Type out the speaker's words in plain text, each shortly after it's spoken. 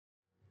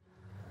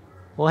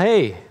Well,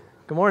 hey,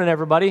 good morning,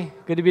 everybody.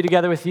 Good to be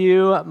together with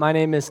you. My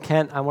name is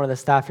Kent. I'm one of the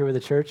staff here with the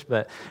church,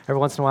 but every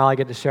once in a while I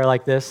get to share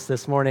like this.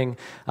 This morning,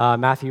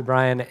 Matthew,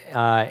 Brian,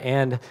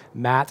 and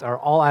Matt are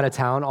all out of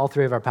town, all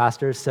three of our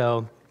pastors.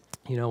 So,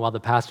 while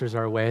the pastors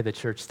are away, the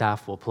church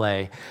staff will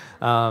play.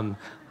 I'm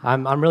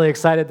really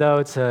excited,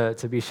 though,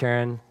 to be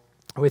sharing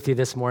with you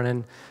this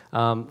morning.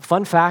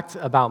 Fun fact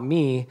about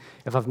me,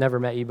 if I've never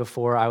met you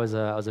before, I was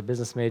a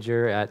business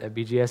major at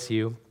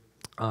BGSU.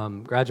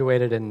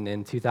 Graduated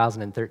in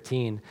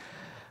 2013.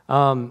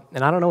 And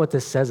I don't know what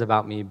this says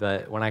about me,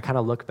 but when I kind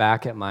of look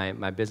back at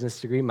my business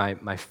degree,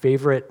 my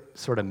favorite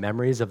sort of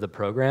memories of the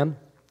program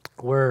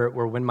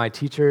were when my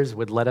teachers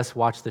would let us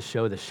watch the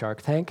show The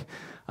Shark Tank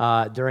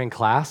during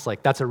class.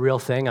 Like, that's a real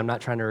thing. I'm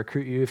not trying to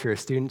recruit you if you're a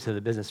student to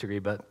the business degree,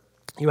 but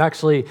you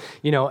actually,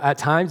 at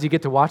times you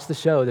get to watch the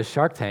show The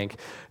Shark Tank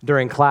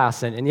during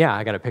class. And yeah,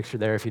 I got a picture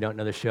there if you don't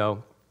know the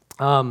show.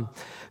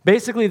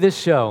 Basically, this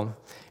show,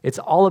 it's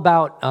all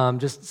about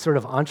just sort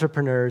of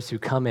entrepreneurs who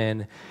come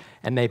in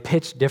and they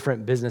pitch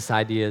different business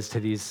ideas to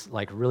these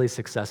like really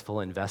successful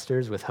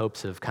investors with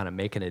hopes of kind of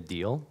making a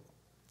deal.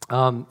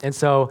 And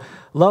so,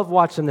 love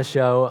watching the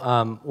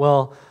show.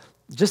 Well,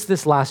 just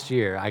this last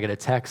year, I get a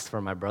text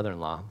from my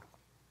brother-in-law.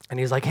 And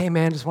he's like, hey,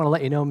 man, just want to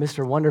let you know,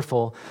 Mr.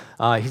 Wonderful,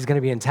 he's going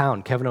to be in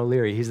town, Kevin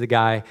O'Leary. He's the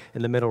guy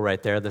in the middle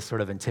right there, the sort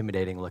of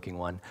intimidating-looking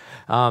one.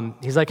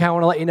 He's like, hey, I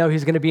want to let you know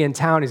he's going to be in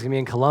town. He's going to be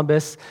in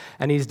Columbus,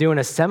 and he's doing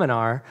a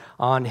seminar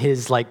on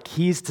his,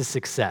 keys to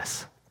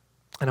success.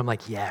 And I'm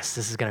like, yes,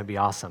 this is going to be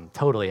awesome.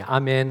 Totally.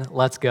 I'm in.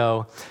 Let's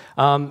go.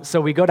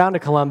 So we go down to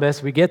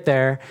Columbus. We get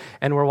there,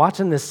 and we're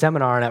watching this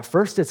seminar, and at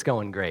first it's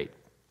going great.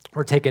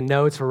 We're taking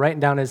notes. We're writing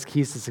down his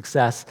keys to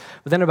success.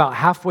 But then about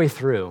halfway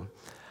through,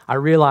 I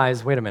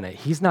realized, wait a minute,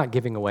 he's not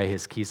giving away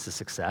his keys to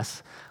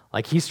success.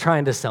 He's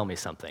trying to sell me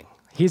something.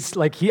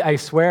 I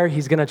swear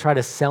he's going to try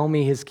to sell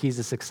me his keys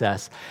to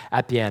success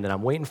at the end, and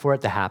I'm waiting for it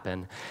to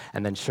happen.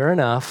 And then sure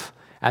enough,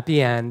 at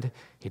the end,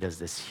 he does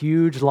this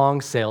huge,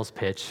 long sales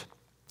pitch,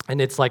 and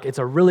it's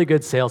a really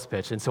good sales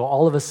pitch. And so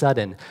all of a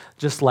sudden,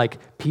 just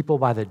people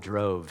by the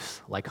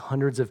droves,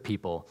 hundreds of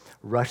people,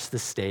 rush the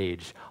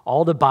stage,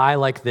 all to buy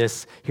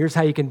this, here's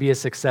how you can be a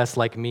success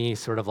like me,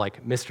 sort of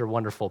Mr.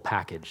 Wonderful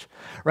package,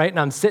 right? And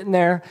I'm sitting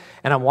there,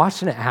 and I'm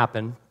watching it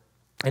happen,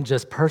 and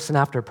just person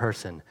after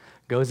person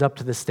goes up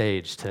to the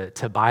stage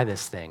to buy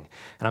this thing.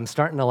 And I'm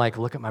starting to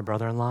look at my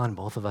brother-in-law, and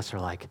both of us are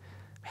like,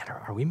 man,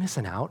 are we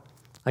missing out?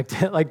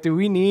 Do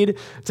we need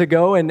to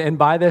go and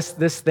buy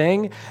this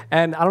thing?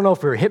 And I don't know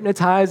if we're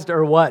hypnotized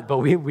or what, but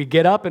we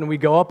get up and we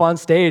go up on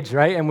stage,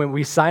 right? And when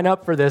we sign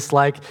up for this,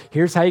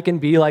 here's how you can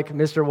be like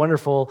Mr.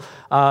 Wonderful,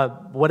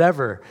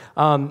 whatever.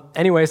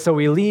 Anyway, so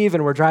we leave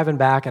and we're driving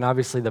back, and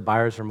obviously the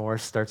buyer's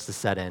remorse starts to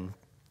set in.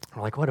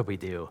 We're like, what did we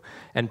do?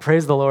 And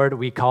praise the Lord,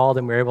 we called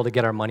and we were able to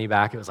get our money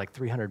back. It was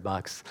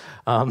 $300.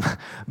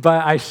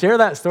 But I share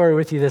that story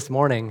with you this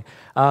morning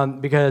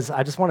because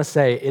I just want to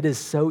say it is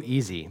so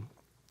easy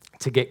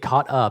to get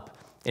caught up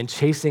in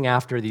chasing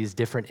after these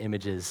different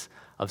images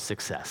of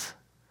success.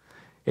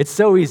 It's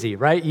so easy,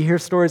 right? You hear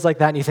stories like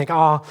that and you think,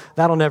 oh,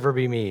 that'll never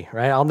be me,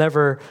 right? I'll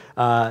never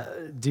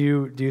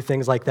do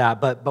things like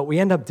that. But we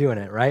end up doing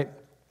it, right?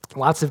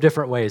 Lots of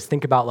different ways.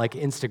 Think about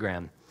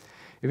Instagram.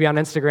 You'll be on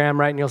Instagram,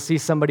 right, and you'll see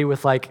somebody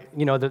with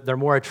they're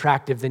more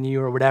attractive than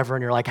you or whatever,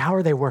 and you're like, how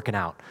are they working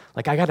out?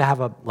 I got to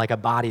have a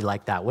body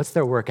like that. What's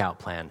their workout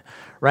plan,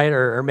 right?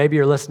 Or maybe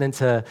you're listening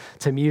to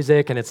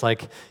music, and it's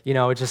it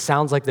just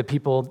sounds like the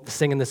people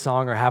singing the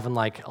song are having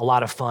a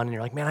lot of fun, and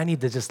you're like, man, I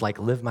need to just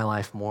live my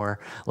life more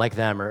like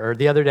them. Or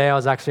the other day, I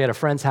was actually at a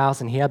friend's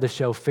house, and he had the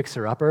show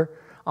Fixer Upper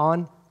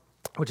on,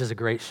 which is a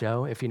great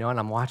show, if you know, and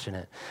I'm watching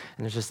it,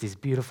 and there's just these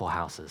beautiful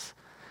houses,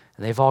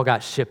 and they've all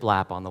got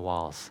shiplap on the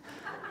walls.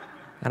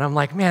 And I'm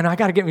like, man, I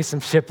got to get me some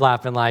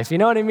shiplap in life. You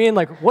know what I mean?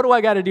 What do I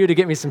got to do to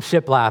get me some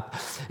shiplap?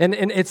 And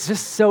it's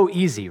just so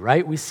easy,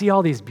 right? We see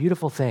all these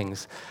beautiful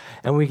things,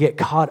 and we get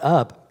caught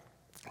up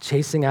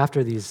chasing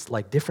after these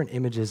different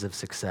images of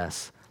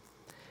success.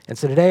 And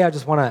so today, I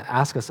just want to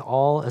ask us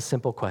all a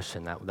simple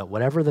question, that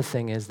whatever the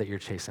thing is that you're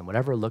chasing,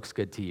 whatever looks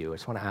good to you, I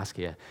just want to ask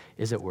you,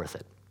 is it worth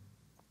it?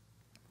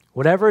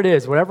 Whatever it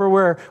is, whatever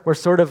we're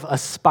sort of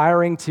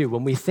aspiring to,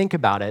 when we think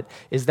about it,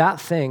 is that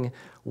thing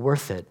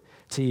worth it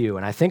to you?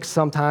 And I think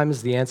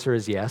sometimes the answer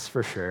is yes,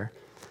 for sure.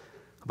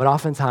 But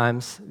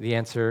oftentimes the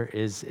answer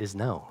is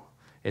no.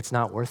 It's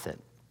not worth it.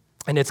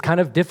 And it's kind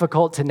of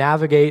difficult to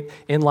navigate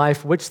in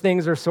life which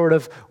things are sort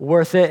of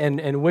worth it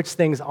and which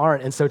things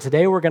aren't. And so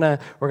today we're gonna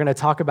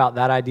talk about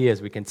that idea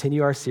as we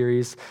continue our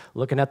series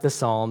looking at the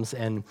Psalms.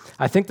 And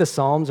I think the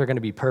Psalms are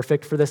gonna be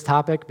perfect for this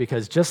topic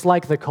because just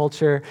like the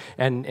culture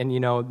and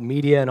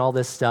media and all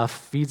this stuff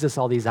feeds us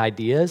all these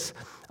ideas,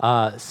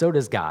 so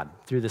does God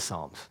through the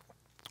Psalms.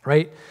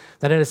 Right?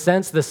 That in a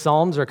sense, the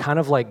Psalms are kind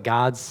of like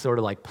God's sort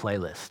of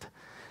playlist.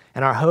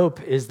 And our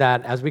hope is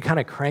that as we kind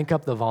of crank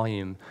up the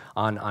volume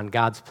on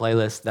God's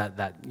playlist,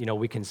 that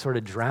we can sort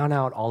of drown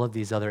out all of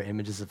these other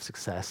images of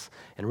success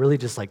and really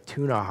just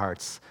tune our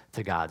hearts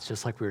to God's,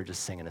 just like we were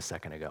just singing a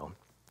second ago.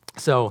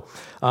 So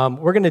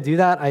we're going to do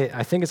that.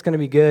 I think it's going to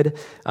be good.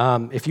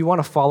 If you want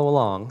to follow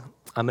along,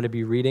 I'm going to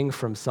be reading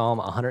from Psalm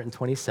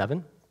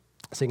 127.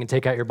 So you can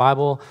take out your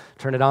Bible,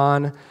 turn it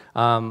on,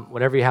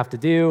 whatever you have to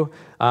do.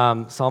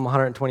 Psalm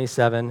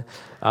 127.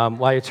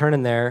 While you're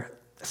turning there,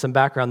 some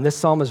background. This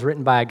psalm was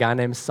written by a guy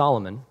named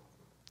Solomon.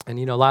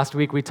 And last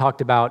week we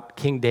talked about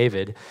King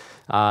David.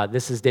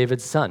 This is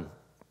David's son.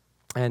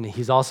 And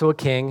he's also a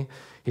king.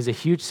 He's a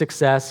huge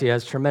success. He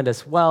has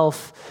tremendous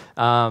wealth.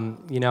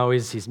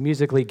 He's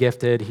musically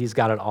gifted. He's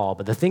got it all.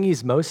 But the thing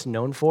he's most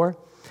known for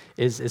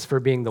is for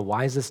being the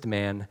wisest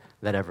man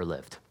that ever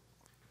lived.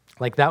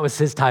 Like, that was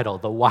his title,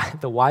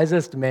 the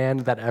wisest man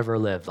that ever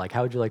lived. Like,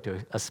 how would you like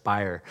to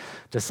aspire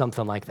to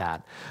something like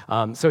that?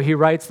 So he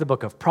writes the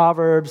book of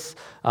Proverbs,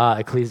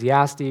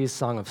 Ecclesiastes,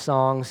 Song of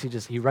Songs.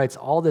 He writes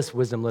all this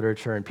wisdom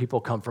literature, and people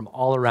come from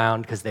all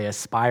around because they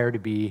aspire to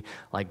be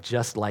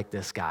just like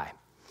this guy.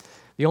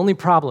 The only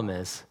problem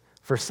is,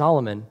 for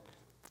Solomon,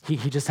 he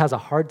just has a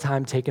hard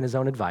time taking his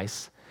own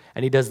advice,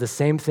 and he does the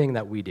same thing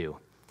that we do.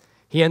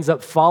 He ends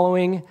up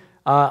following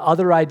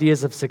other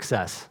ideas of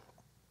success.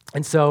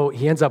 And so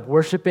he ends up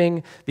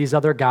worshiping these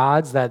other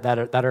gods that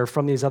are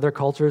from these other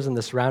cultures and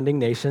the surrounding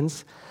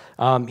nations.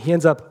 He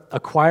ends up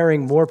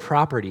acquiring more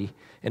property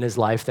in his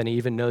life than he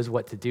even knows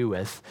what to do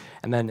with.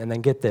 And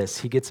then get this,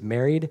 he gets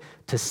married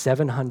to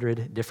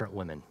 700 different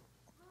women.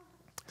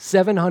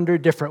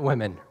 700 different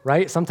women,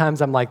 right?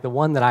 Sometimes I'm like, the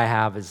one that I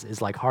have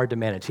is hard to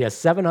manage. He has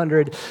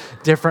 700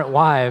 different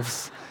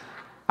wives.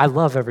 I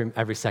love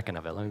every second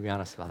of it, let me be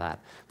honest about that.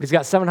 But he's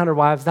got 700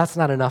 wives, that's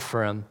not enough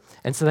for him.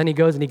 And so then he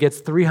goes and he gets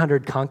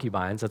 300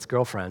 concubines, that's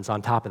girlfriends,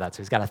 on top of that.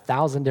 So he's got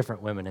 1,000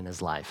 different women in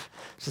his life.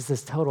 It's just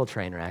this total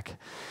train wreck.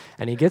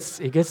 And he gets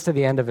to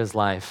the end of his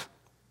life,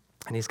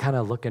 and he's kind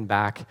of looking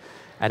back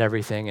at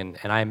everything, and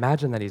I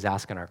imagine that he's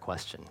asking our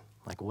question,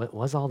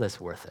 was all this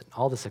worth it?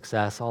 All the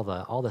success, all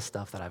the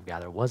stuff that I've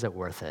gathered, was it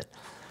worth it?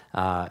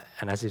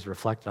 And as he's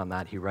reflected on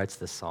that, he writes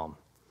this psalm,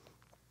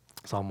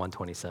 Psalm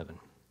 127.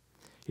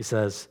 He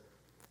says,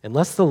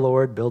 "Unless the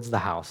Lord builds the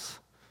house,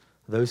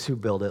 those who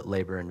build it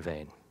labor in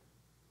vain.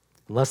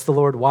 Unless the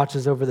Lord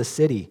watches over the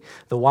city,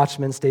 the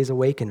watchman stays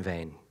awake in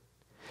vain.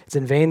 It's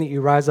in vain that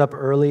you rise up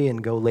early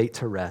and go late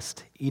to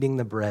rest, eating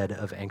the bread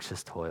of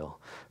anxious toil,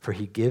 for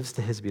he gives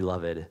to his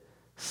beloved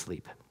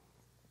sleep.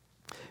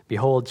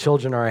 Behold,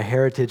 children are a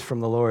heritage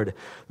from the Lord,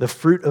 the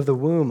fruit of the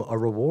womb a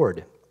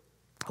reward.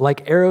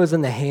 Like arrows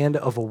in the hand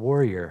of a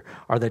warrior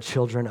are the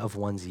children of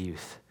one's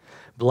youth.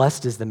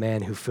 Blessed is the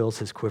man who fills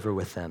his quiver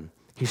with them.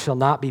 He shall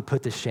not be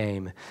put to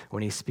shame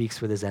when he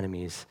speaks with his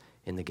enemies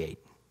in the gate."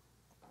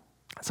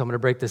 So I'm going to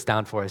break this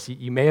down for us.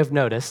 You may have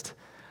noticed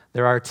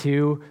there are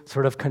two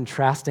sort of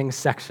contrasting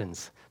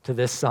sections to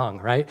this song,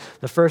 right?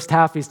 The first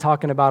half, he's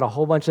talking about a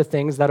whole bunch of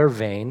things that are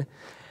vain.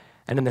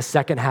 And in the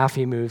second half,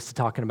 he moves to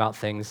talking about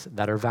things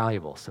that are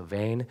valuable. So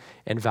vain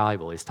and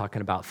valuable. He's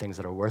talking about things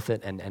that are worth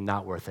it and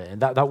not worth it.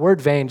 And that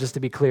word vain, just to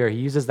be clear, he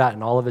uses that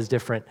in all of his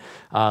different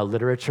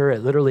literature.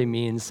 It literally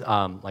means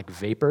like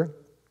vapor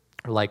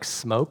or like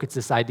smoke. It's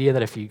this idea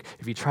that if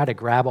you try to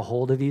grab a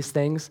hold of these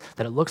things,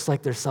 that it looks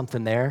like there's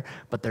something there,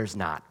 but there's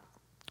not,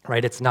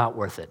 right? It's not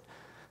worth it.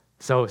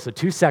 So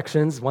two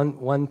sections.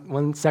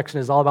 One section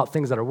is all about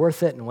things that are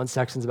worth it, and one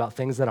section is about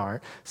things that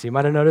aren't. So you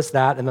might have noticed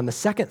that. And then the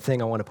second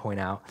thing I want to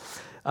point out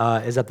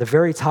is at the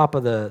very top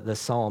of the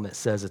psalm, it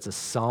says it's a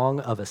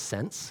song of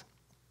ascents.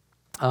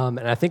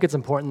 And I think it's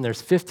important.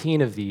 There's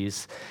 15 of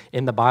these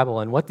in the Bible,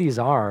 and what these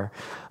are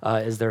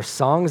is they're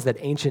songs that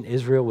ancient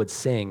Israel would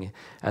sing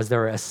as they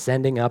were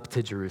ascending up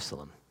to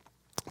Jerusalem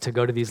to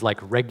go to these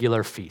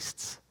regular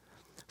feasts.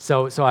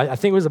 So I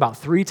think it was about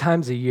 3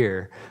 times a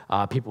year,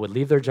 people would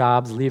leave their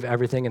jobs, leave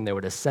everything, and they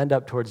would ascend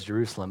up towards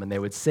Jerusalem, and they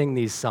would sing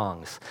these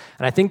songs.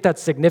 And I think that's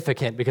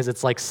significant because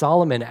it's like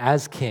Solomon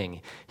as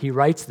king. He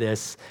writes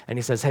this, and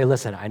he says, hey,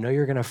 listen, I know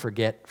you're going to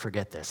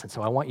forget this, and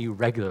so I want you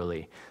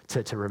regularly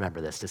to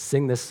remember this, to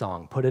sing this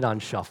song, put it on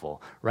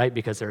shuffle, right?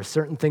 Because there are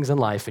certain things in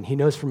life, and he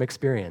knows from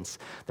experience,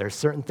 there are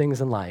certain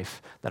things in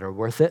life that are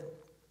worth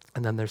it,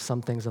 and then there's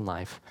some things in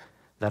life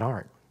that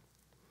aren't.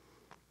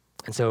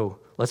 And so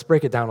let's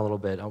break it down a little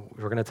bit.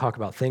 We're going to talk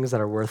about things that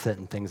are worth it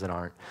and things that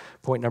aren't.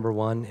 Point number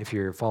 1, if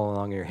you're following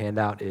along in your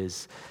handout,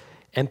 is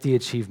empty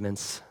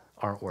achievements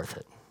aren't worth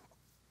it.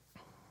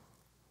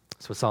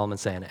 That's what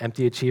Solomon's saying.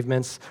 Empty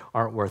achievements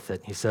aren't worth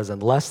it. He says,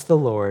 unless the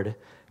Lord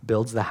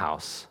builds the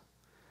house,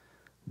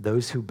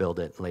 those who build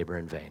it labor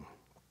in vain.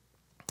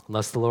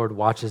 Unless the Lord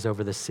watches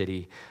over the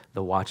city,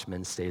 the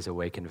watchman stays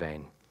awake in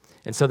vain.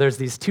 And so there's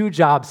these 2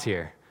 jobs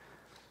here.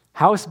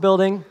 House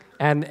building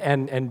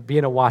and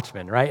being a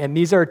watchman, right? And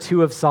these are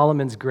 2 of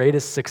Solomon's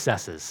greatest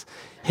successes.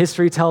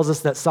 History tells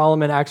us that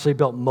Solomon actually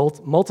built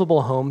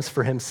multiple homes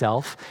for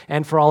himself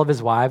and for all of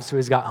his wives. So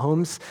he's got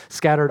homes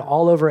scattered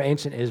all over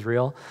ancient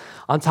Israel.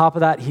 On top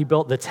of that, he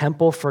built the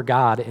temple for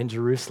God in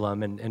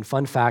Jerusalem. And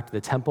fun fact,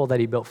 the temple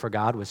that he built for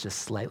God was just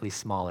slightly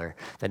smaller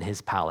than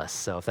his palace.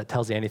 So if that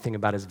tells you anything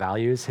about his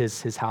values,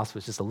 his house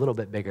was just a little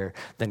bit bigger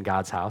than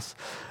God's house.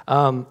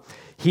 On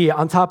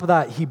top of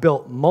that, he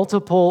built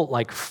multiple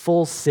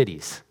full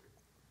cities.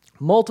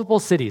 Multiple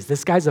cities.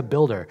 This guy's a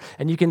builder.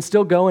 And you can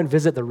still go and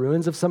visit the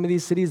ruins of some of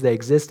these cities. They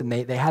exist, and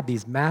they had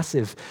these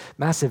massive,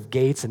 massive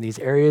gates and these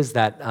areas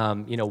that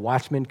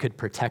watchmen could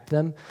protect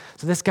them.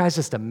 So this guy's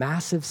just a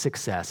massive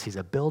success. He's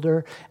a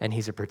builder, and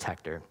he's a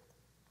protector.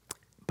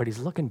 But he's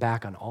looking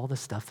back on all the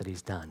stuff that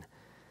he's done,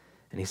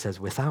 and he says,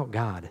 without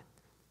God,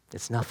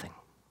 it's nothing.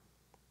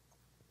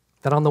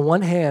 That on the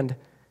one hand,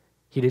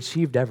 he'd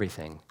achieved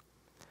everything,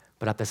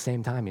 but at the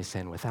same time, he's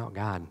saying, without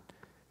God,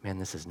 man,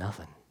 this is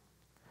nothing.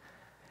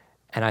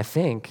 And I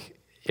think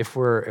if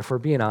we're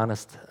being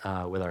honest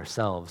with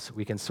ourselves,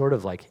 we can sort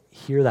of like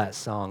hear that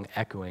song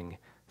echoing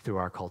through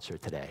our culture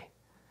today,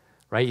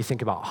 right? You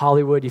think about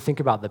Hollywood, you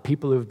think about the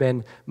people who've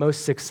been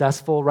most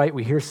successful, right?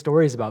 We hear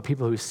stories about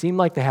people who seem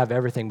like they have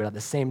everything, but at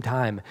the same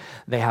time,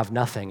 they have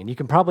nothing. And you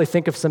can probably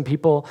think of some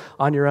people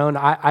on your own.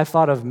 I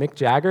thought of Mick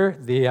Jagger,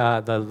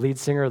 the lead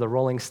singer of the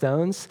Rolling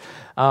Stones.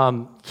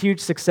 Huge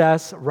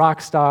success,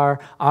 rock star,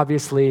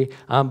 obviously,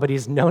 but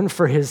he's known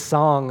for his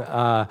song,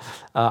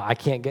 I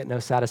Can't Get No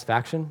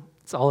Satisfaction.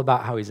 It's all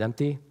about how he's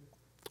empty,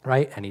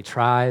 right? And he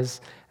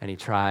tries, and he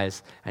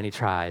tries, and he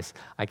tries.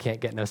 I can't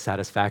get no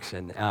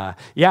satisfaction.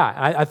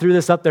 I threw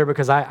this up there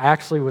because I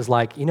actually was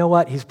like, you know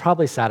what? He's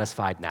probably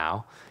satisfied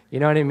now. You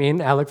know what I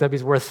mean? I looked up,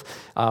 he's worth,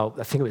 I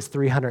think it was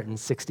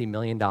 $360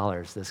 million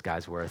this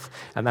guy's worth.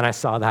 And then I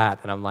saw that,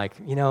 and I'm like,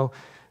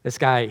 this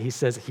guy, he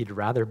says he'd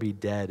rather be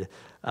dead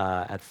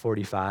at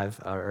 45,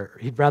 or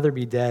he'd rather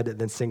be dead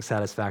than sing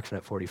Satisfaction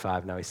at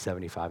 45. Now he's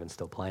 75 and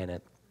still playing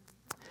it.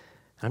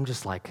 And I'm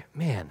just like,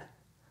 man,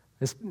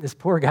 this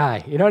poor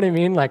guy. You know what I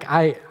mean? Like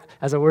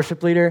as a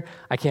worship leader,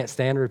 I can't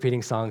stand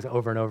repeating songs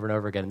over and over and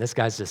over again. And this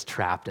guy's just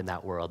trapped in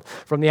that world.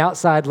 From the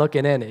outside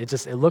looking in,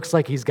 it looks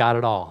like he's got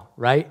it all,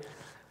 right?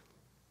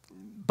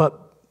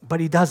 But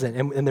he doesn't.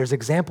 And there's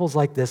examples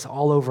like this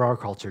all over our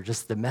culture,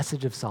 just the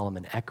message of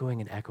Solomon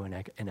echoing and echoing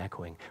and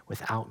echoing.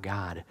 Without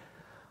God,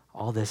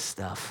 all this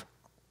stuff,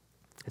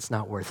 it's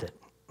not worth it.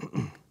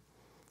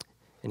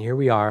 And here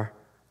we are,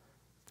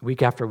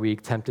 week after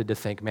week, tempted to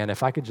think, man,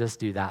 if I could just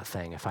do that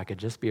thing, if I could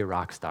just be a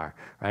rock star,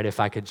 right? If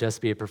I could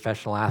just be a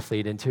professional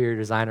athlete, interior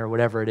designer,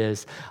 whatever it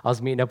is. I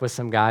was meeting up with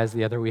some guys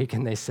the other week,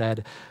 and they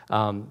said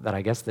that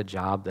I guess the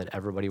job that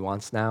everybody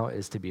wants now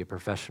is to be a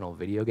professional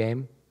video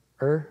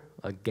gamer,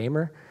 a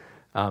gamer.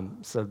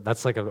 So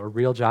that's like a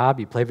real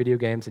job. You play video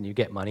games and you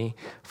get money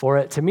for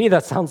it. To me,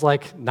 that sounds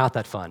like not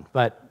that fun.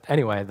 But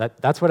anyway,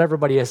 that's what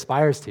everybody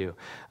aspires to.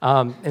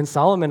 And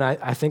Solomon,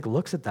 I think,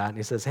 looks at that and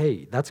he says,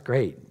 hey, that's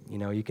great.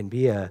 You can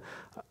be a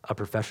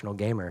professional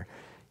gamer.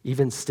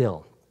 Even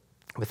still,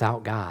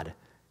 without God,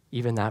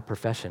 even that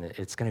profession,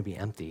 it's going to be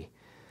empty.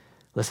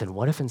 Listen,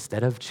 what if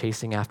instead of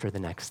chasing after the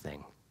next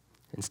thing,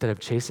 instead of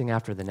chasing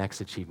after the next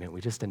achievement,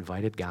 we just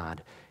invited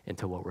God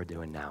into what we're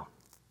doing now?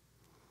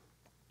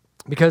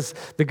 Because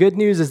the good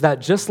news is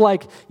that just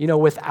like,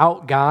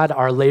 without God,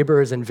 our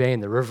labor is in vain,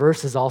 the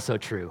reverse is also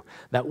true.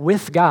 That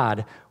with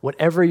God,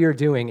 whatever you're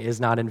doing is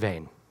not in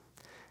vain.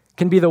 It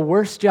can be the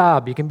worst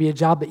job. It can be a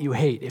job that you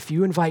hate. If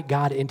you invite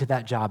God into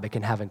that job, it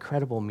can have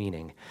incredible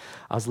meaning.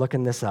 I was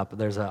looking this up.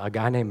 There's a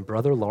guy named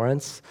Brother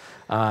Lawrence.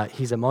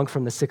 He's a monk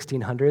from the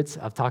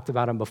 1600s. I've talked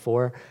about him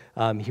before.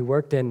 He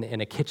worked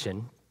in a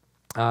kitchen.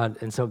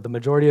 And so the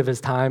majority of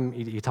his time,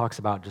 he talks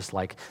about just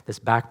like this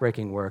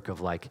backbreaking work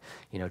of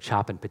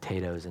chopping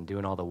potatoes and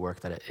doing all the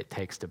work that it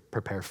takes to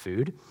prepare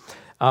food.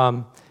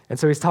 And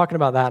so he's talking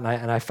about that,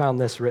 and I found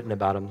this written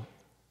about him.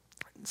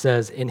 It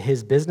says, in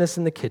his business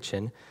in the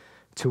kitchen,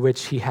 to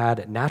which he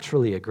had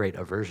naturally a great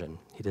aversion,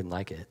 he didn't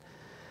like it. It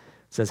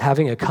says,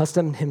 having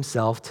accustomed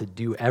himself to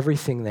do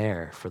everything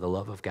there for the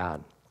love of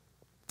God,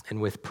 and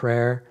with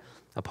prayer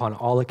upon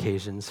all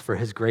occasions, for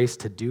his grace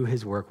to do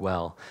his work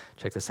well.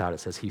 Check this out.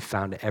 It says he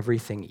found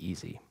everything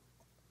easy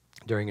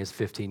during his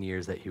 15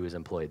 years that he was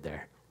employed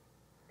there.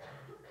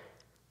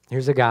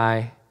 Here's a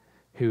guy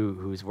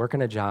who's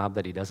working a job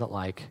that he doesn't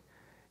like,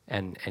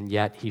 and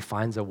yet he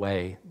finds a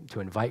way to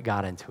invite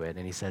God into it,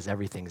 and he says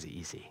everything's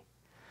easy.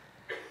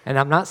 And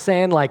I'm not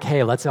saying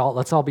hey, let's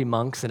all be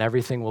monks and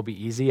everything will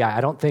be easy. I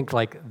don't think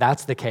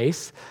that's the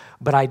case,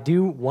 but I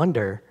do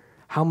wonder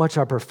how much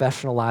our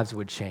professional lives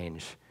would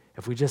change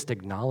if we just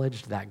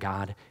acknowledged that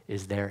God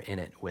is there in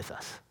it with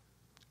us,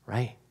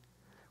 right?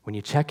 When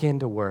you check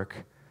into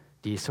work,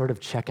 do you sort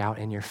of check out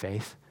in your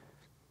faith?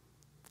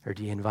 Or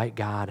do you invite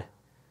God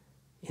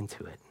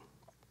into it?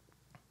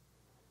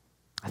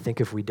 I think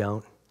if we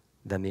don't,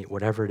 then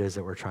whatever it is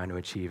that we're trying to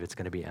achieve, it's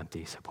going to be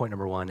empty. So point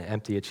number one,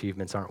 empty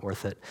achievements aren't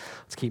worth it.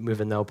 Let's keep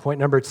moving though.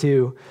 Point number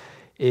two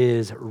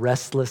is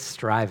restless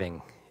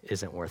striving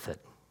isn't worth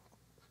it.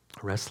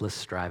 Restless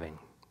striving,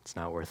 it's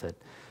not worth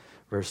it.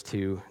 Verse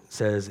 2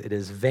 says, it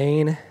is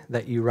vain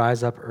that you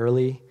rise up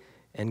early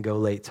and go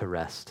late to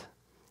rest,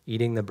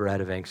 eating the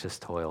bread of anxious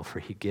toil, for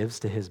he gives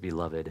to his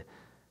beloved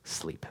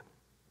sleep.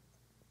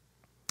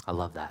 I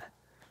love that.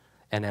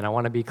 And I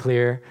want to be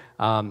clear,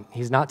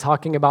 he's not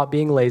talking about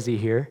being lazy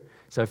here.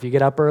 So if you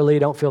get up early,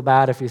 don't feel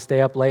bad. If you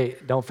stay up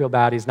late, don't feel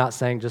bad. He's not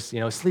saying just,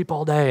 sleep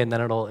all day and then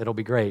it'll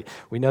be great.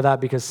 We know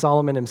that because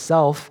Solomon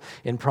himself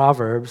in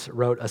Proverbs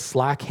wrote, "A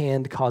slack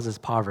hand causes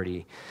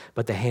poverty,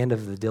 but the hand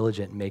of the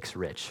diligent makes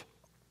rich."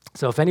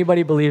 So if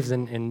anybody believes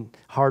in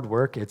hard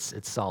work, it's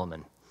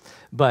Solomon.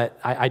 But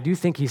I do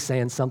think he's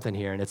saying something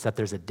here, and it's that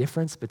there's a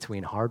difference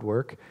between hard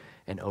work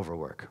and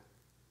overwork,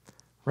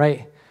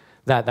 right?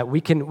 That we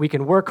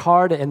can work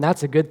hard, and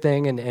that's a good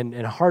thing,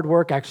 and hard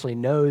work actually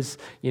knows,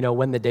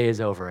 when the day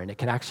is over, and it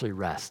can actually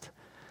rest.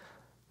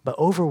 But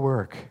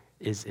overwork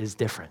is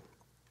different.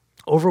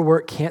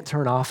 Overwork can't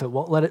turn off. It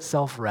won't let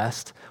itself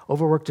rest.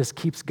 Overwork just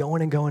keeps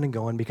going and going and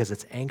going because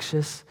it's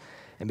anxious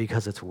and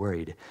because it's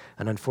worried.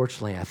 And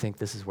unfortunately, I think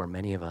this is where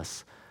many of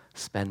us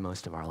spend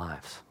most of our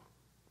lives.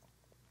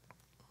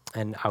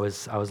 And I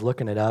was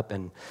looking it up,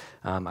 and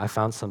I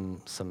found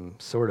some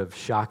sort of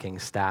shocking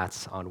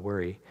stats on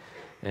worry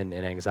and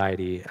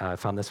anxiety. I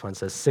found this one. It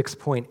says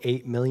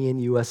 6.8 million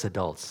U.S.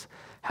 adults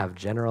have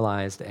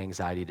generalized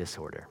anxiety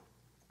disorder.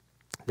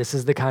 This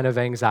is the kind of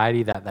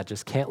anxiety that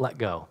just can't let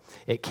go.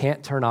 It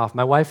can't turn off.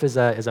 My wife is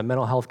a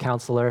mental health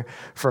counselor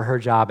for her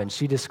job, and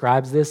she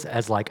describes this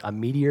as like a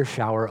meteor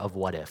shower of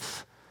what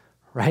ifs,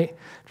 right?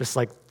 Just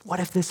like, what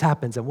if this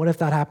happens, and what if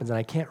that happens, and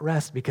I can't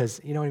rest because,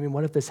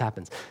 what if this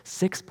happens?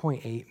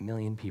 6.8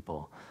 million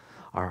people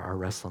are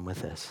wrestling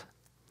with this.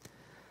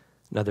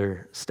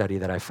 Another study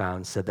that I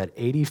found said that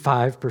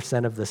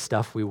 85% of the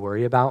stuff we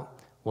worry about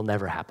will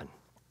never happen.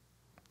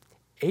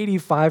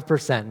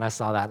 85%, and I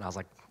saw that, and I was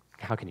like,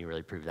 how can you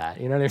really prove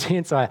that? You know what I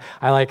mean? So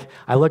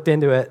I looked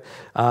into it,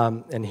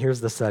 and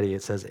here's the study.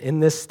 It says, in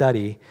this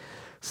study,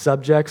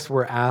 subjects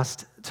were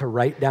asked to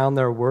write down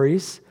their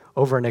worries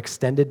over an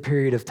extended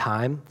period of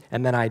time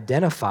and then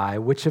identify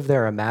which of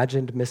their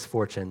imagined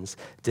misfortunes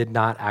did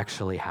not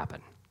actually happen.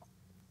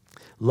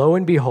 Lo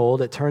and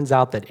behold, it turns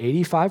out that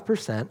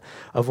 85%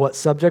 of what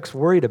subjects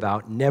worried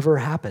about never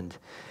happened.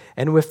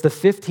 And with the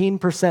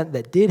 15%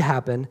 that did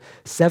happen,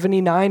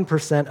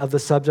 79% of the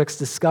subjects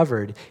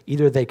discovered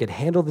either they could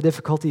handle the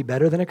difficulty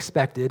better than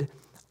expected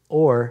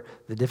or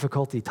the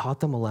difficulty taught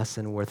them a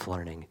lesson worth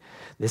learning.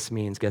 This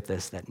means, get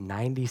this, that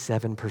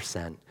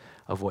 97%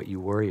 of what you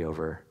worry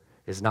over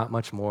is not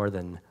much more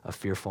than a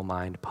fearful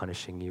mind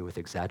punishing you with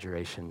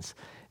exaggerations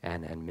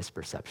and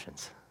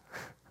misperceptions.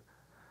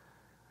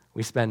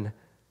 We spend,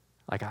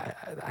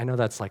 I know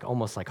that's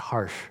almost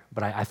harsh,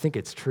 but I think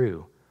it's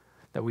true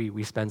that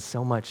we spend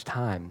so much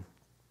time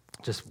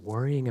just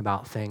worrying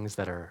about things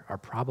that are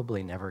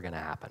probably never going to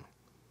happen.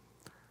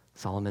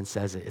 Solomon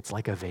says it's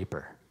like a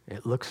vapor.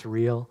 It looks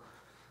real,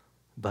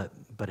 but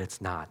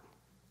it's not.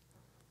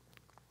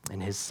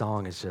 And his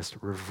song is just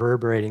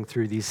reverberating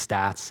through these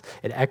stats.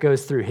 It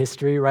echoes through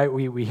history, right?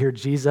 We hear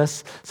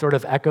Jesus sort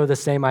of echo the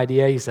same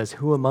idea. He says,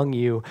 who among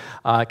you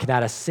can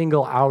add a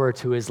single hour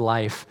to his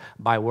life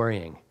by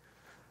worrying?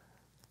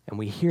 And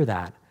we hear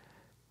that,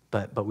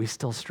 but we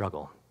still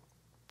struggle,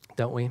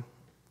 don't we?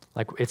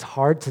 It's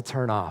hard to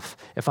turn off.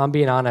 If I'm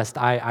being honest,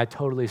 I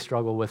totally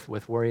struggle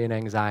with worry and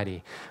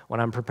anxiety. When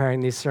I'm preparing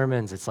these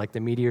sermons, it's like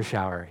the meteor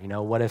shower.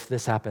 What if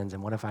this happens?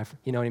 And what if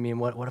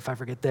what if I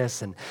forget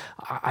this? And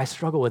I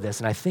struggle with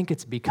this. And I think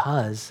it's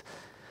because,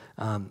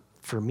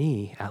 for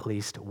me at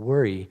least,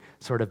 worry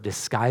sort of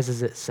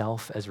disguises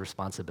itself as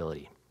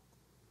responsibility,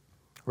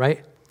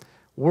 right?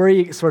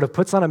 Worry sort of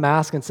puts on a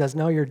mask and says,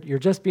 no, you're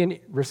just being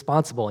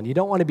responsible, and you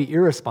don't want to be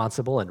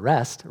irresponsible and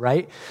rest,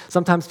 right?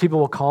 Sometimes people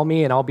will call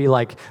me and I'll be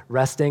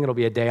resting, it'll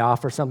be a day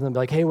off or something, and be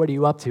like, hey, what are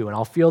you up to? And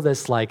I'll feel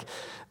this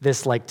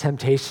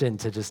temptation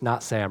to just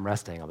not say I'm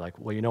resting. I'm like,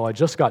 well, I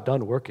just got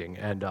done working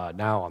and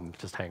now I'm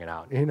just hanging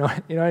out. You know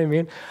what I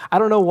mean? I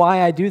don't know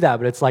why I do that,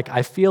 but it's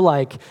I feel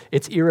like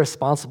it's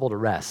irresponsible to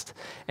rest.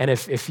 And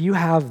if you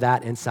have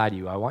that inside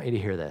you, I want you to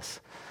hear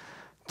this.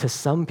 To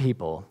some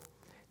people,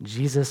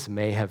 Jesus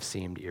may have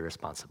seemed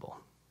irresponsible.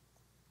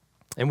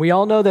 And we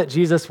all know that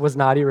Jesus was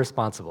not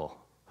irresponsible.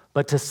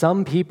 But to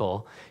some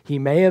people, he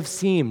may have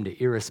seemed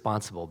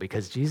irresponsible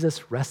because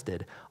Jesus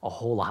rested a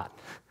whole lot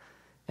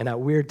and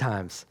at weird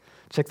times.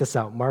 Check this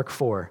out, Mark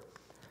 4.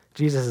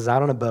 Jesus is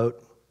out on a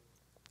boat.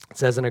 It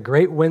says, and a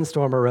great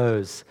windstorm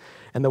arose,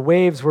 and the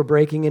waves were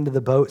breaking into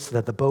the boat so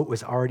that the boat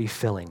was already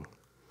filling.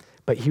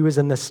 But he was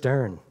in the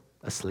stern,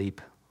 asleep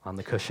on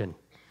the cushion.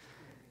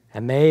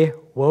 And they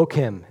woke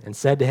him and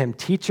said to him,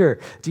 teacher,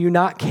 do you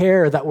not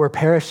care that we're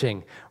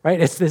perishing?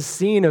 Right? It's this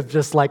scene of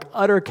just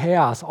utter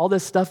chaos. All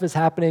this stuff is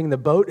happening. The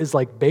boat is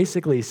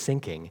basically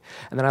sinking.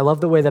 And then I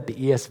love the way that the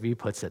ESV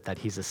puts it, that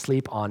he's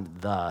asleep on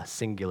the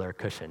singular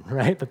cushion,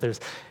 right? But there's,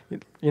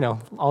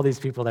 all these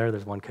people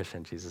there's one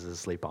cushion. Jesus is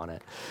asleep on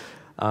it.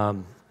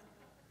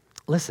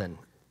 Listen,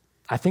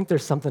 I think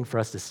there's something for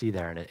us to see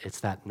there, and it's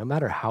that no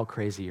matter how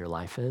crazy your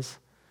life is,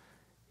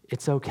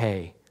 it's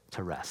okay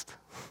to rest.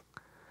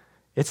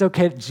 It's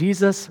okay.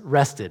 Jesus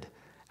rested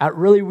at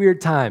really weird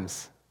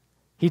times.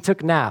 He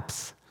took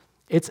naps.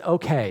 It's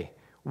okay.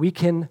 We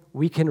can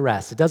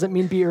rest. It doesn't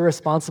mean be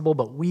irresponsible,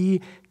 but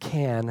we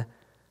can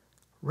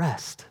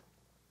rest.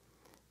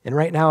 And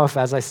right now, if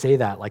as I say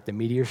that, the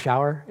meteor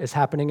shower is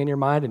happening in your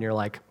mind, and you're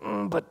like,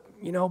 but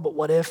but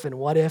what if, and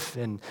what if,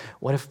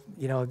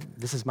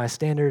 this is my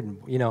standard,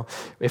 and,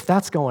 if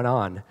that's going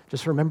on,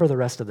 just remember the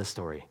rest of the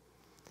story.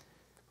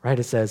 Right,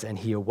 it says, and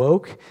he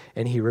awoke,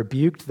 and he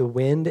rebuked the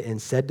wind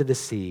and said to the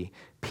sea,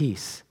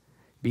 peace,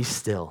 be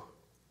still.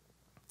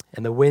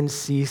 And the wind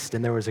ceased,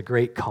 and there was a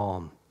great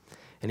calm.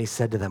 And he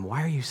said to them,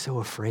 why are you so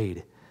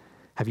afraid?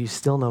 Have you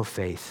still no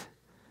faith?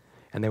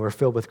 And they were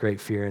filled with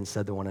great fear and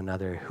said to one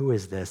another, who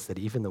is this that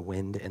even the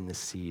wind and the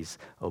seas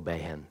obey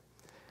him?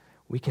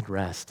 We can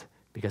rest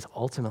because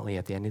ultimately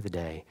at the end of the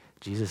day,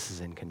 Jesus is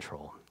in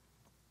control.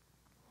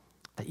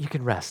 That you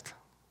can rest.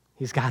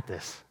 He's got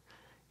this.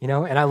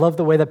 And I love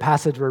the way the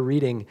passage we're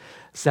reading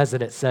says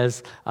it. It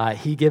says,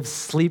 he gives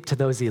sleep to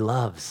those he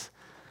loves.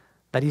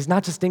 That he's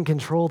not just in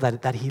control,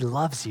 that he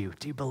loves you.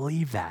 Do you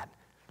believe that?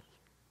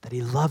 That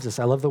he loves us.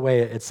 I love the way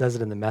it says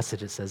it in the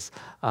Message. It says,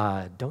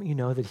 don't you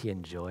know that he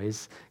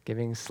enjoys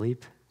giving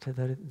sleep to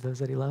those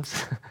that he loves?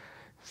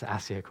 Just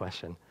ask you a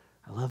question.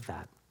 I love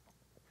that.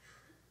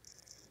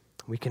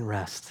 We can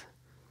rest.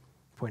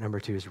 Point number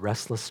 2 is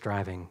restless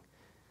striving.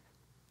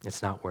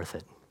 It's not worth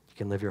it. You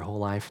can live your whole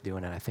life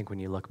doing it. I think when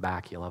you look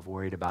back, you'll have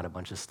worried about a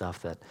bunch of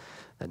stuff that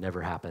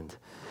never happened.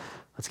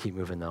 Let's keep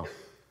moving, though.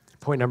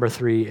 Point number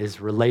 3 is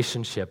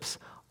relationships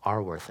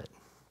are worth it.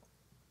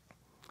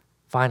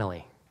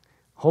 Finally,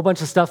 a whole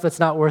bunch of stuff that's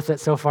not worth it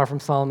so far from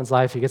Solomon's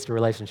life. He gets to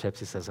relationships.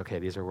 He says, okay,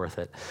 these are worth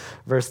it.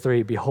 Verse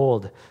 3,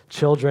 behold,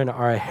 children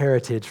are a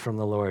heritage from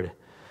the Lord,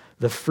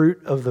 the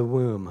fruit of the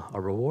womb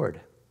a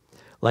reward.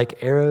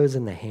 Like arrows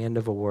in the hand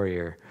of a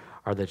warrior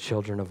are the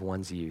children of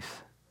one's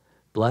youth.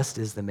 Blessed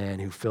is the man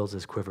who fills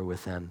his quiver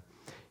with them.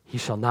 He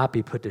shall not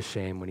be put to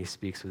shame when he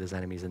speaks with his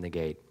enemies in the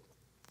gate.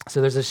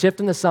 So there's a shift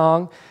in the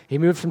song. He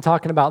moved from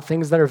talking about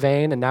things that are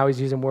vain, and now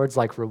he's using words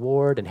like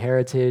reward and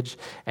heritage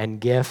and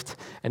gift.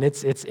 And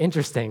it's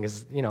interesting,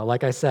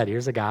 like I said,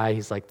 here's a guy,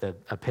 he's like the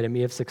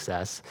epitome of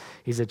success.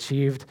 He's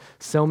achieved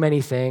so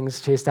many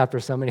things, chased after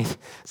so many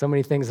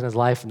things in his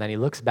life, and then he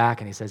looks back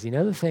and he says,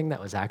 the thing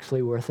that was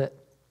actually worth it?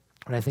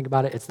 When I think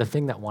about it, it's the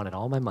thing that wanted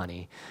all my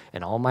money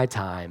and all my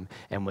time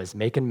and was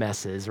making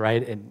messes,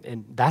 right?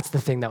 And that's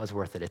the thing that was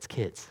worth it. It's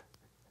kids,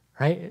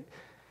 right?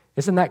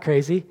 Isn't that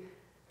crazy?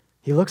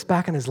 He looks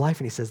back on his life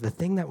and he says, the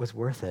thing that was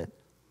worth it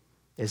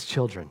is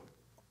children.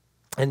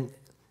 And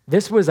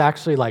this was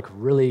actually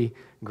really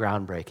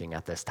groundbreaking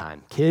at this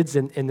time. Kids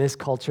in this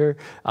culture,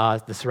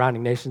 the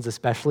surrounding nations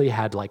especially,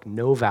 had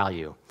no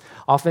value.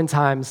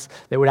 Oftentimes,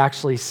 they would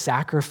actually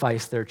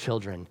sacrifice their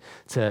children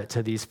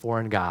to these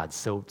foreign gods.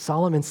 So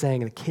Solomon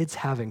saying that kids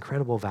have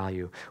incredible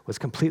value was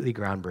completely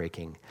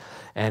groundbreaking.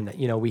 And,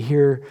 we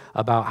hear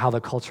about how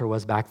the culture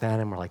was back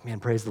then, and we're like, man,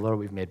 praise the Lord,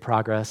 we've made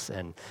progress.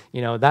 And,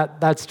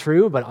 that's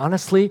true, but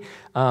honestly,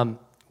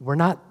 we're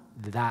not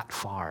that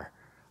far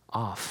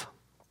off.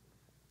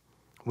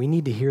 We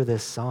need to hear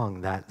this song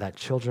that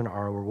children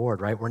are a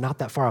reward, right? We're not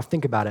that far off.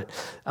 Think about it.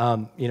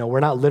 We're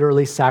not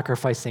literally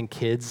sacrificing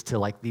kids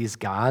to these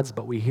gods,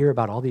 but we hear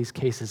about all these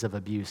cases of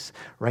abuse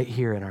right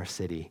here in our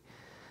city.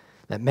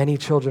 That many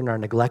children are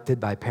neglected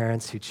by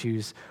parents who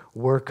choose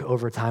work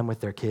over time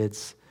with their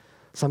kids.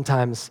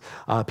 Sometimes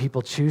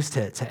people choose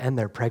to end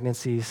their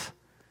pregnancies,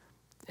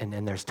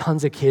 and there's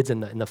tons of kids in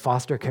the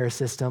foster care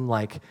system.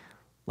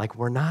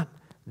 We're not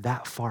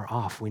that far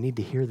off. We need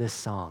to hear this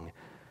song.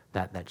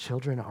 That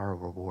children are a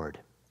reward,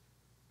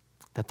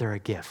 that they're a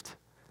gift.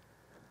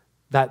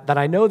 That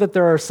I know that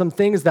there are some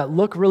things that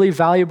look really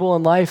valuable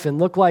in life and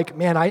look like,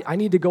 man, I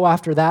need to go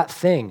after that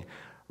thing,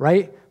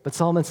 right? But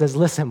Solomon says,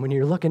 listen, when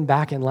you're looking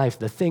back in life,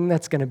 the thing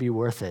that's going to be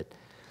worth it,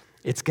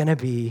 it's going to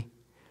be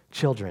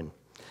children.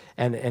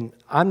 And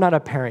I'm not a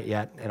parent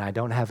yet, and I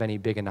don't have any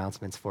big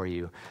announcements for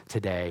you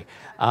today.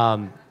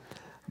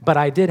 But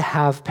I did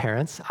have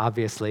parents,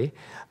 obviously.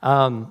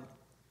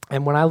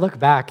 And when I look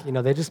back,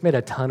 they just made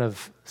a ton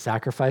of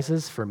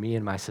sacrifices for me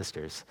and my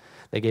sisters.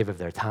 They gave of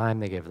their time,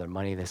 they gave of their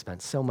money, they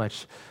spent so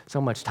much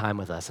time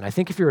with us. And I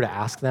think if you were to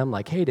ask them,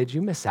 hey, did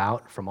you miss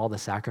out from all the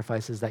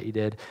sacrifices that you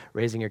did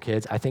raising your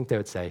kids? I think they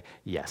would say,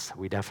 yes,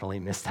 we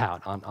definitely missed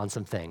out on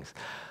some things.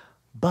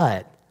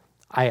 But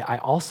I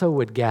also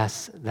would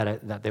guess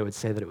that they would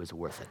say that it was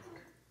worth it.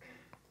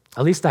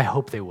 At least I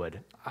hope they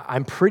would.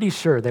 I'm pretty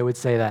sure they would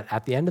say that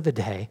at the end of the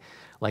day,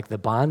 the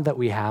bond that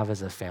we have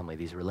as a family,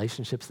 these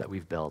relationships that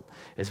we've built,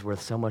 is worth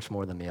so much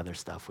more than the other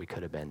stuff we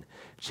could have been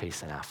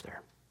chasing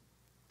after.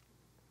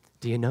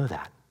 Do you know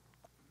that?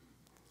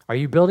 Are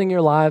you building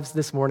your lives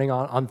this morning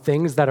on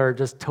things that are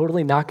just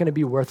totally not going to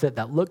be worth it,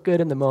 that look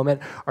good in the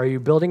moment? Or are you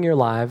building your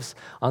lives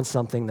on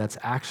something that's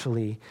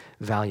actually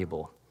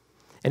valuable?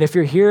 And if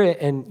you're here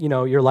and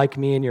you're like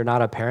me and you're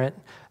not a parent,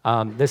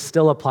 this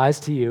still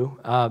applies to you.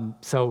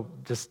 So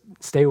just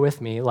stay with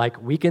me.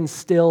 We can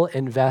still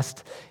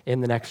invest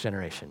in the next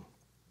generation,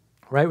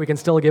 right? We can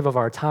still give of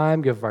our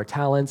time, give of our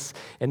talents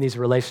in these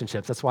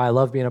relationships. That's why I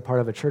love being a part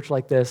of a church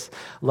like this.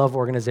 Love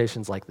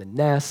organizations like the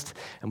Nest,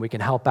 and we can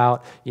help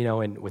out,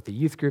 with the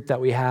youth group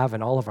that we have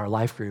and all of our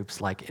life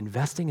groups.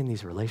 Investing in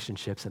these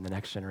relationships in the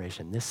next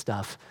generation. This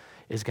stuff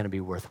is going to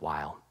be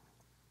worthwhile.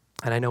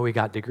 And I know we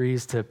got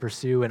degrees to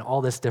pursue and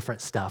all this different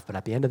stuff, but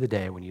at the end of the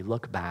day, when you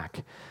look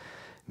back,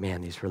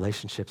 man, these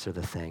relationships are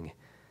the thing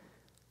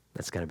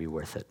that's going to be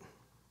worth it.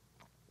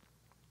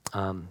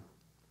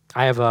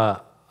 I have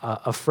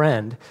a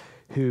friend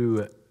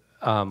who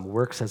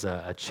works as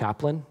a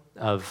chaplain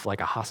of like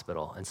a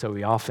hospital, and so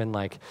he often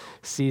like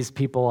sees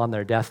people on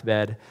their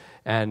deathbed,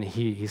 and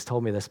he's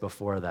told me this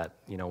before that,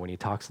 you know, when he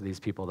talks to these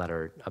people that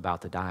are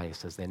about to die, he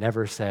says they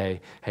never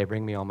say, hey,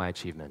 bring me all my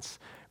achievements,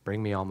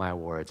 bring me all my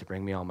awards,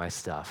 bring me all my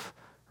stuff,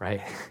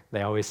 right?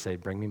 They always say,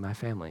 bring me my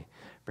family,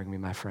 bring me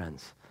my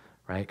friends,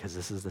 right? Because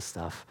this is the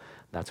stuff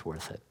that's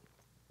worth it.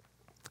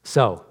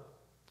 So,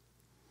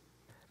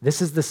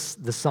 this is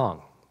the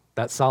song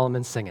that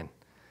Solomon's singing.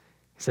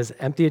 He says,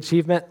 empty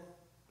achievement,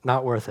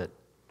 not worth it.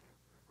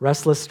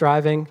 Restless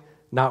striving,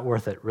 not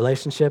worth it.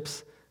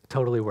 Relationships,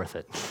 totally worth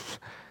it.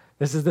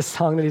 This is the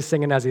song that he's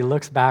singing as he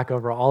looks back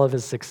over all of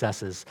his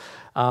successes.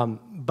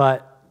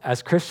 But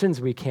as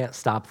Christians, we can't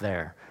stop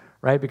there,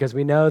 right? Because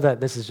we know that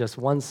this is just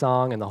one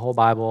song in the whole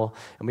Bible,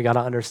 and we got to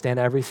understand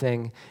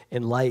everything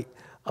in light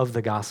of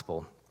the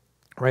gospel.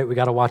 Right? We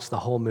got to watch the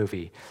whole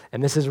movie.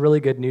 And this is really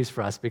good news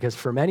for us because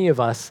for many of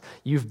us,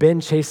 you've been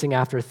chasing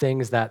after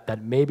things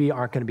that maybe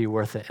aren't going to be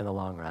worth it in the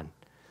long run.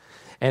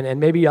 And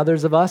maybe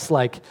others of us,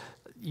 like,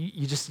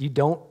 you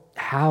don't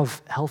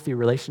have healthy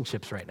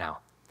relationships right now.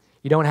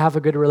 You don't have a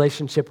good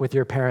relationship with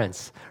your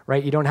parents,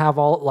 right? You don't have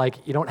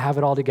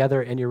it all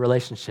together in your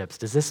relationships.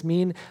 Does this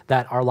mean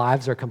that our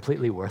lives are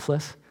completely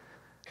worthless?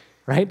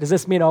 Right? Does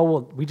this mean,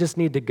 we just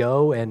need to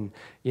go and,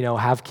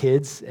 have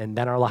kids and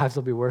then our lives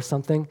will be worth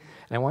something?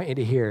 And I want you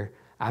to hear,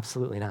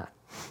 absolutely not.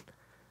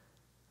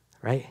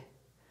 Right?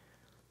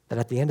 That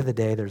at the end of the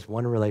day, there's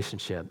one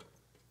relationship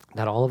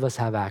that all of us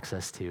have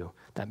access to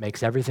that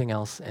makes everything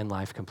else in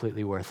life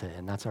completely worth it,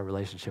 and that's our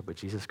relationship with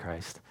Jesus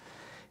Christ.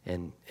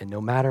 And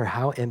no matter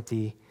how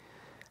empty,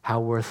 how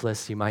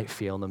worthless you might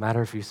feel, no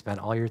matter if you spent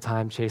all your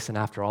time chasing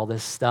after all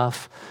this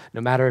stuff,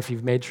 no matter if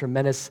you've made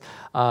tremendous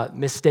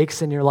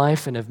mistakes in your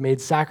life and have made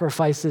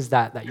sacrifices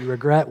that you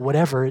regret,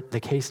 whatever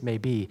the case may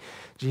be,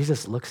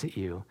 Jesus looks at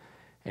you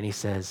and he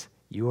says,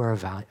 you are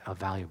a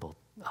valuable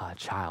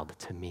child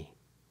to me.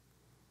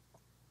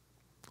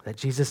 That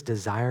Jesus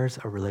desires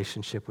a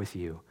relationship with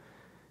you,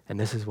 and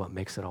this is what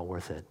makes it all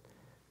worth it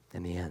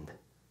in the end.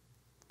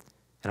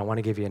 And I want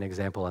to give you an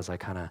example as I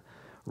kind of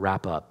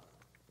wrap up.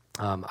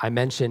 I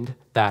mentioned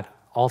that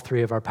all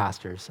three of our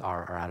pastors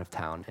are out of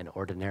town, and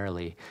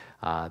ordinarily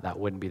that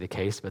wouldn't be the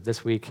case. But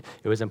this week,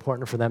 it was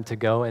important for them to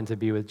go and to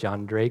be with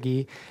John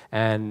Draghi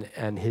and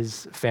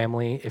his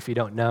family. If you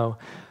don't know,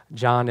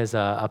 John is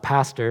a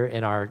pastor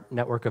in our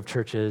network of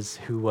churches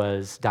who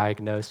was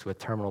diagnosed with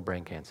terminal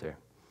brain cancer.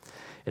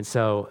 And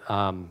so,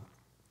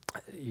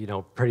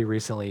 pretty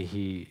recently,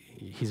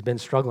 he's been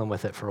struggling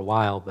with it for a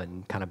while, but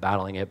kind of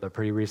battling it. But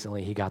pretty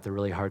recently, he got the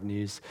really hard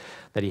news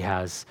that he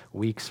has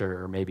weeks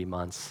or maybe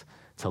months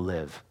to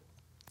live.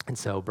 And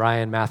so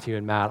Brian, Matthew,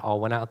 and Matt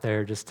all went out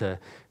there just to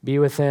be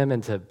with him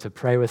and to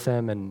pray with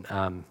him.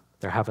 And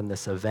they're having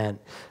this event.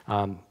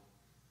 And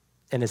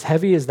as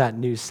heavy as that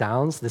news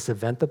sounds, this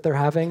event that they're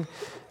having,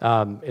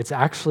 it's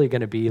actually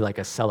going to be like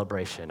a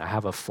celebration. I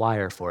have a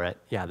flyer for it.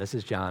 Yeah, this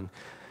is John.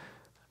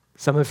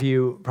 Some of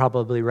you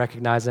probably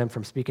recognize him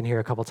from speaking here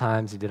a couple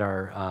times. He did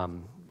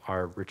our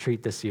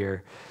retreat this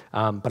year.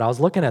 But I was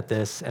looking at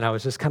this, and I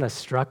was just kind of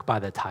struck by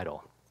the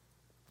title,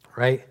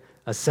 right?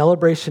 A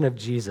celebration of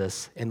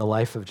Jesus in the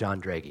life of John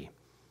Draghi.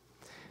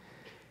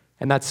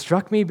 And that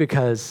struck me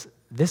because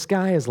this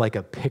guy is like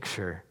a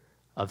picture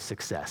of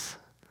success.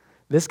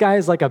 This guy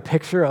is like a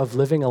picture of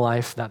living a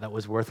life that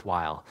was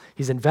worthwhile.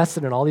 He's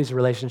invested in all these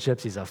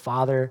relationships. He's a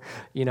father,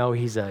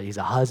 he's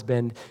a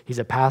husband. He's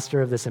a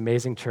pastor of this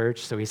amazing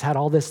church. So he's had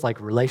all this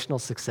like relational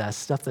success,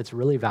 stuff that's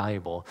really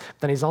valuable.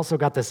 Then he's also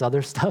got this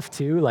other stuff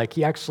too. Like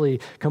he actually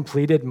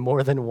completed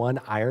more than one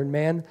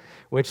Ironman,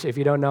 which if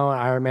you don't know an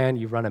Ironman,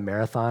 you run a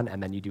marathon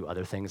and then you do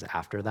other things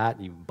after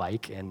that. You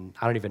bike, and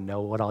I don't even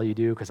know what all you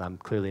do because I'm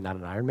clearly not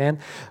an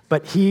Ironman.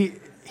 But he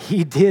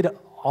did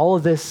all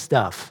of this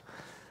stuff,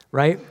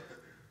 right?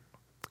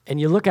 And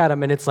you look at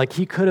him, and it's like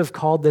he could have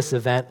called this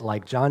event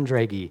like John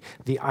Draghi,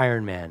 the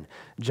Iron Man,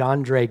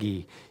 John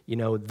Draghi,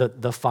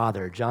 the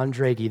father, John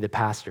Draghi, the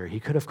pastor. He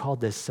could have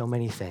called this so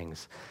many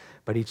things,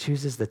 but he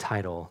chooses the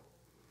title,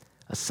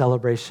 A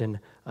Celebration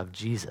of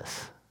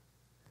Jesus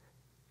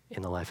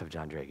in the life of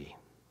John Draghi.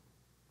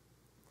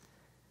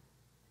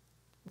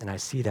 And I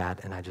see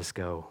that, and I just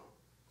go,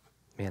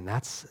 man,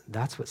 that's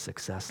what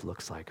success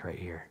looks like right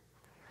here.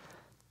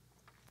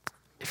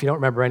 If you don't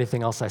remember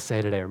anything else I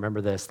say today, remember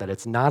this, that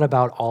it's not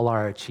about all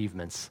our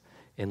achievements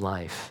in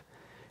life.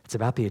 It's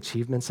about the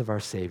achievements of our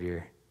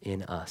Savior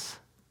in us.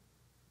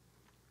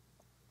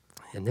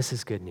 And this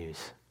is good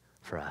news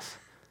for us.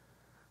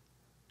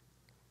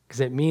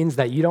 Because it means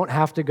that you don't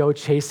have to go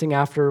chasing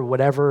after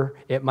whatever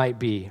it might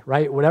be,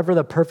 right? Whatever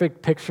the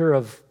perfect picture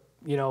of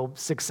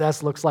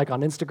success looks like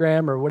on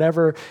Instagram or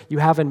whatever you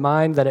have in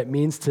mind that it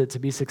means to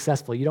be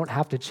successful. You don't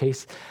have to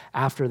chase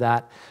after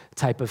that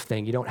type of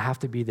thing. You don't have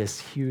to be this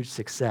huge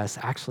success.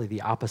 Actually,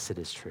 the opposite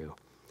is true.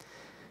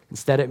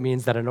 Instead, it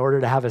means that in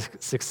order to have a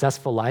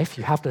successful life,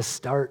 you have to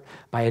start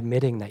by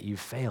admitting that you've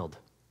failed.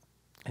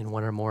 in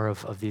one or more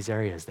of these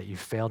areas, that you've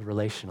failed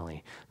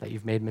relationally, that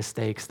you've made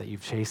mistakes, that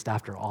you've chased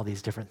after all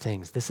these different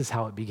things. This is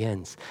how it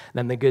begins. And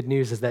then the good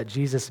news is that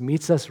Jesus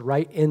meets us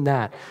right in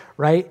that,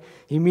 right?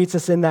 He meets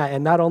us in that,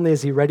 and not only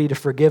is he ready to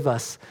forgive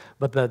us,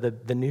 but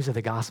the news of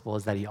the gospel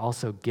is that he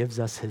also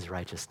gives us his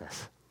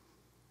righteousness,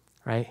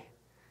 right?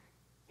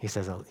 He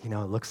says, it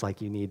looks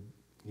like you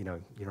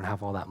don't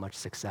have all that much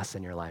success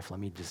in your life. Let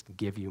me just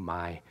give you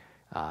my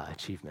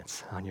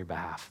achievements on your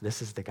behalf.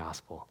 This is the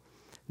gospel.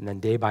 And then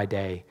day by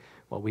day,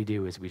 what we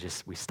do is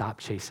we stop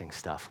chasing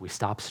stuff. We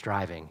stop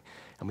striving,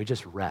 and we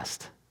just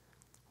rest.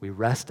 We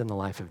rest in the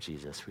life of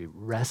Jesus. We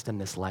rest in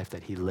this life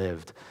that he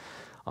lived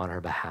on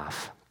our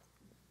behalf.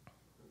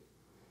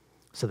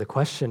 So the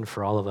question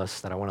for all of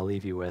us that I want to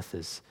leave you with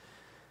is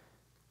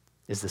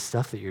the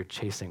stuff that you're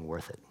chasing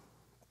worth it?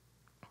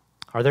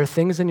 Are there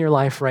things in your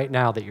life right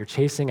now that you're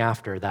chasing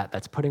after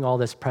that's putting all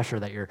this pressure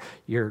that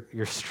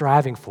you're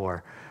striving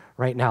for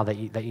right now that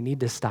you need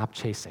to stop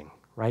chasing,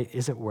 right?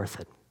 Is it worth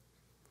it?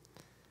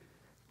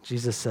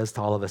 Jesus says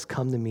to all of us,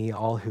 "Come to me,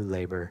 all who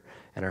labor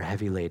and are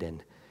heavy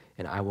laden,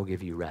 and I will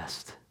give you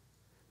rest."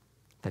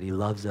 That he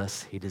loves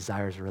us, he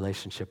desires a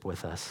relationship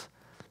with us,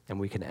 and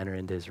we can enter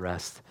into his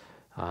rest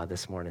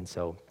this morning.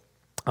 So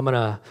I'm going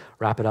to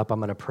wrap it up. I'm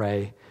going to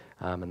pray,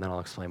 and then I'll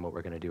explain what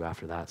we're going to do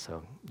after that.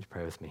 So you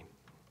pray with me.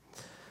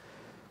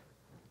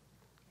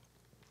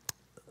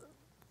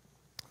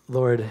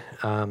 Lord,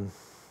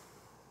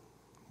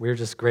 we're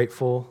just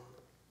grateful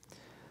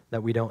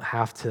that we don't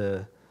have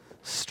to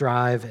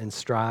strive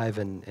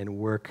and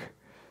work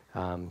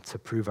to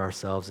prove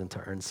ourselves and to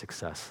earn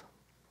success.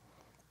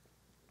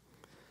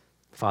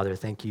 Father,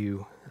 thank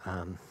you,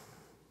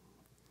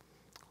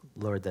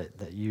 Lord,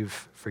 that you've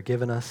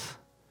forgiven us.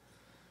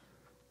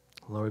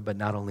 Lord, but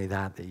not only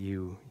that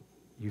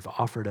you've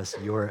offered us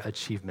your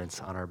achievements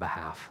on our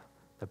behalf,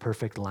 the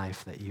perfect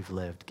life that you've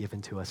lived,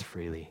 given to us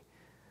freely.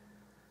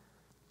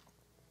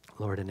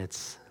 Lord, and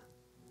it's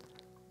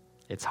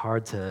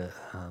hard to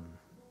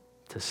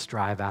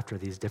strive after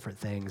these different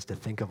things, to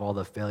think of all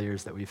the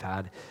failures that we've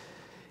had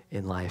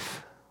in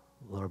life,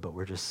 Lord, but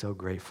we're just so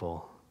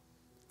grateful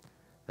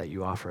that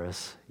you offer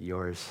us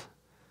yours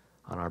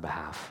on our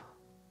behalf.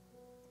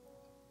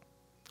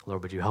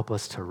 Lord, would you help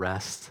us to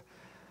rest,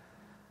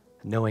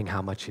 knowing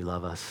how much you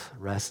love us,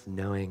 rest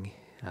knowing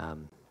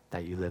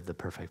that you live the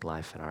perfect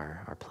life in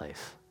our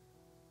place.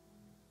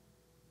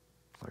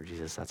 Lord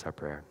Jesus, that's our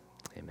prayer.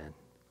 Amen.